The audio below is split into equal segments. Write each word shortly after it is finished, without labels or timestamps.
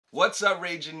What's up,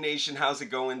 Ragin Nation? How's it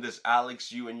going? This is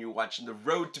Alex, and you're watching The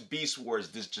Road to Beast Wars.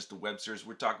 This is just a web series.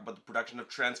 We're talking about the production of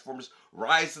Transformers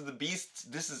Rise of the Beasts.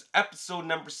 This is episode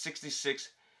number 66,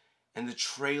 and the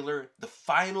trailer, the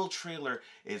final trailer,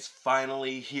 is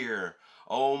finally here.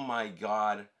 Oh my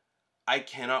god. I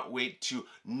cannot wait to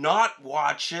not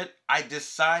watch it. I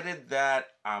decided that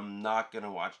I'm not going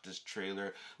to watch this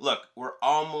trailer. Look, we're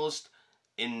almost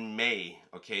in May,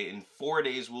 okay? In 4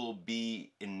 days we'll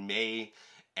be in May.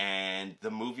 And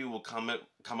the movie will come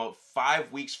out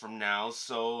 5 weeks from now.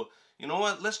 So, you know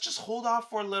what? Let's just hold off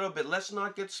for a little bit. Let's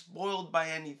not get spoiled by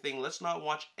anything. Let's not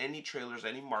watch any trailers,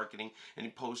 any marketing, any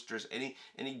posters, any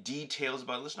details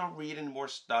about it. Let's not read any more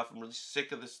stuff. I'm really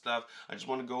sick of this stuff. I just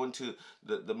want to go into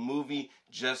the movie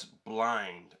just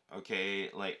blind. Okay?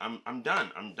 Like I'm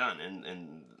done. I'm done.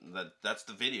 And that's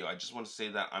the video. I just want to say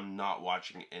that I'm not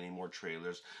watching any more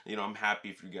trailers. You know, I'm happy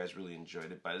if you guys really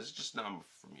enjoyed it, but it's just not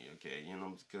for me, okay? You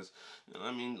know, because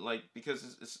I mean, like,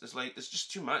 because it's like it's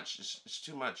just too much. It's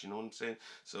too much. You know what I'm saying?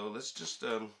 So let's just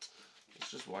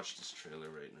watch this trailer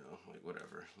right now. Like,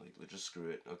 whatever. Like, let's just screw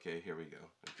it. Okay, here we go.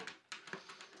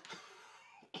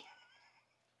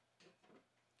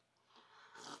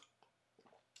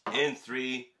 Okay. In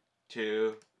 3,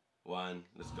 2, 1,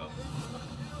 let's go.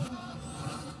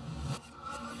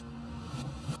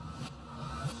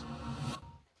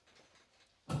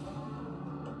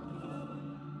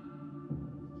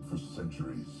 For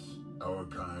centuries, our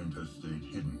kind has stayed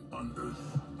hidden on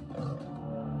Earth.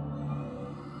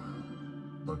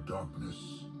 But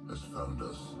darkness has found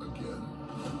us again.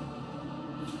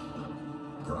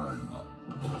 Prime.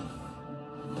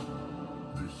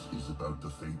 This is about the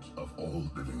fate of all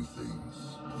living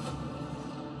things.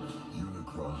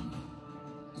 Unicron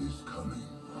is coming.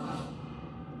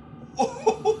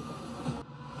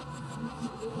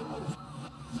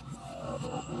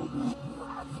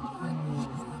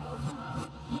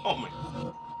 Oh my.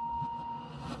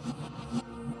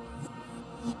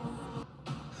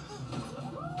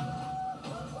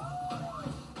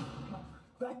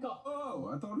 Back up.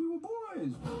 Oh, I thought we were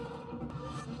boys.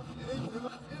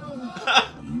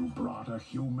 You brought a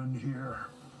human here.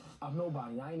 I'm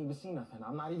nobody. I ain't even seen nothing.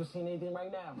 I'm not even seeing anything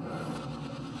right now.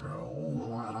 Oh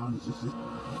my.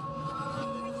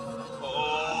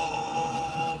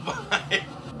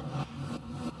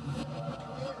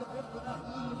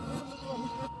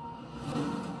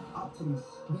 Optimus,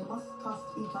 we must trust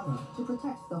each other to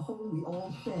protect the home we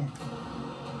all share.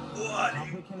 What? How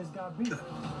big can this guy be?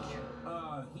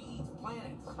 He eats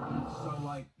planets. So,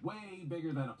 like, way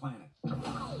bigger than a planet.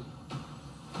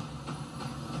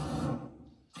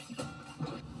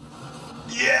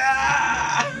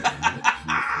 Yeah!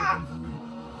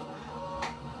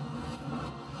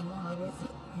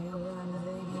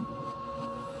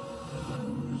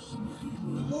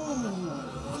 Ooh,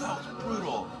 that was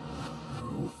brutal.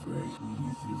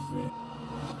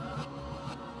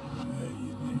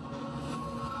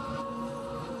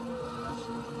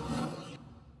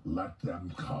 Let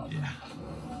them come. Yeah.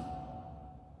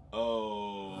 Oh.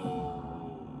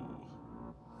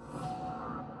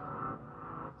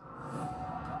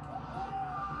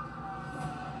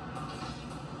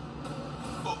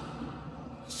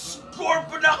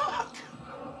 Scorponok!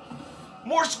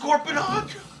 More Scorponok!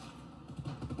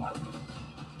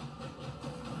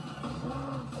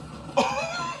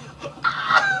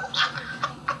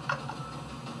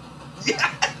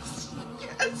 Yes!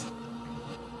 Yes!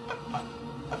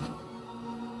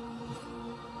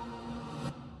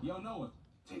 Yo, Noah,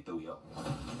 take the wheel.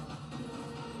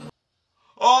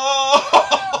 Oh!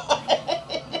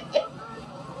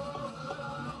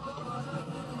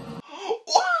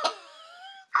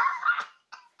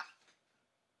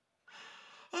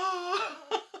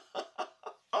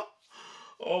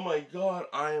 Oh my god,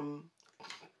 I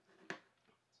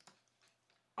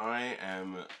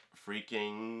am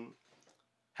freaking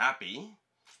happy.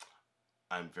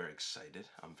 I'm very excited.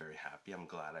 I'm very happy. I'm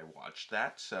glad I watched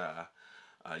that.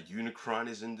 Unicron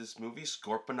is in this movie.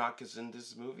 Scorponok is in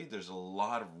this movie. There's a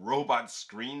lot of robot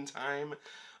screen time.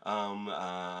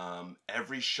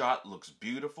 Every shot looks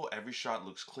beautiful. Every shot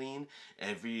looks clean.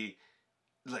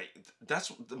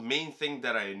 That's the main thing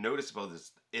that I noticed about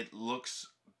this. It looks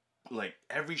like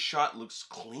every shot looks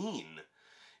clean.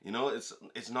 You know,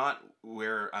 it's not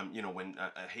where you know, when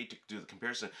I hate to do the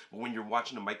comparison, but when you're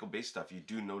watching the Michael Bay stuff, you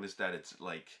do notice that it's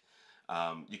like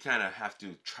you kind of have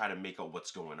to try to make out what's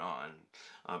going on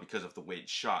because of the way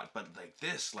it's shot. But like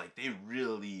this, like they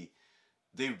really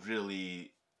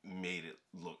made it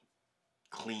look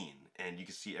clean, and you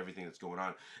can see everything that's going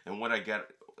on. And what I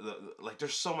get, like,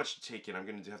 there's so much to take in. I'm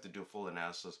going to have to do a full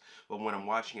analysis, but when I'm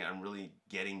watching it, I'm really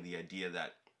getting the idea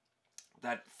that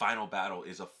that final battle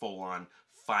is a full-on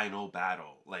final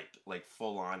battle, like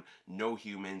full-on, no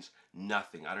humans,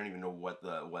 nothing. I don't even know what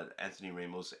Anthony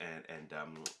Ramos and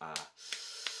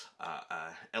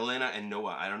Elena and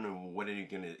Noah, I don't know what are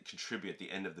going to contribute at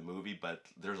the end of the movie, but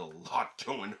there's a lot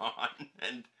going on,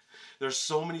 and there's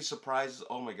so many surprises.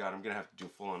 Oh my god, I'm going to have to do a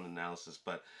full-on analysis,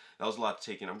 but that was a lot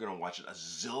to take in. I'm going to watch it a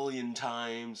zillion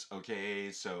times,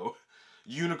 okay? So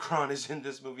Unicron is in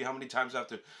this movie. How many times do I have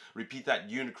to repeat that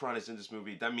Unicron is in this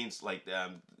movie? That means, like,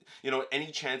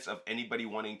 any chance of anybody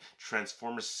wanting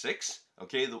Transformers 6,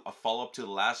 okay, a follow-up to the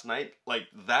last night, like,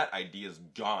 that idea is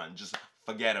gone. Just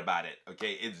forget about it,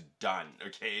 okay? It's done,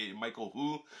 okay? Michael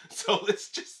who? So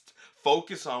let's just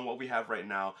focus on what we have right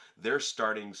now. They're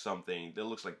starting something. It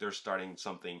looks like they're starting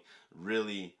something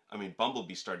really,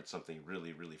 Bumblebee started something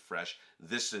really, really fresh.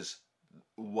 This is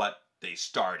what they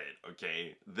started,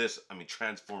 okay?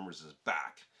 Transformers is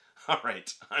back. All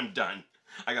right, I'm done.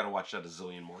 I gotta watch that a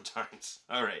zillion more times.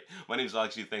 All right, my name is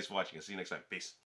Alex. Thanks for watching. I'll see you next time. Peace.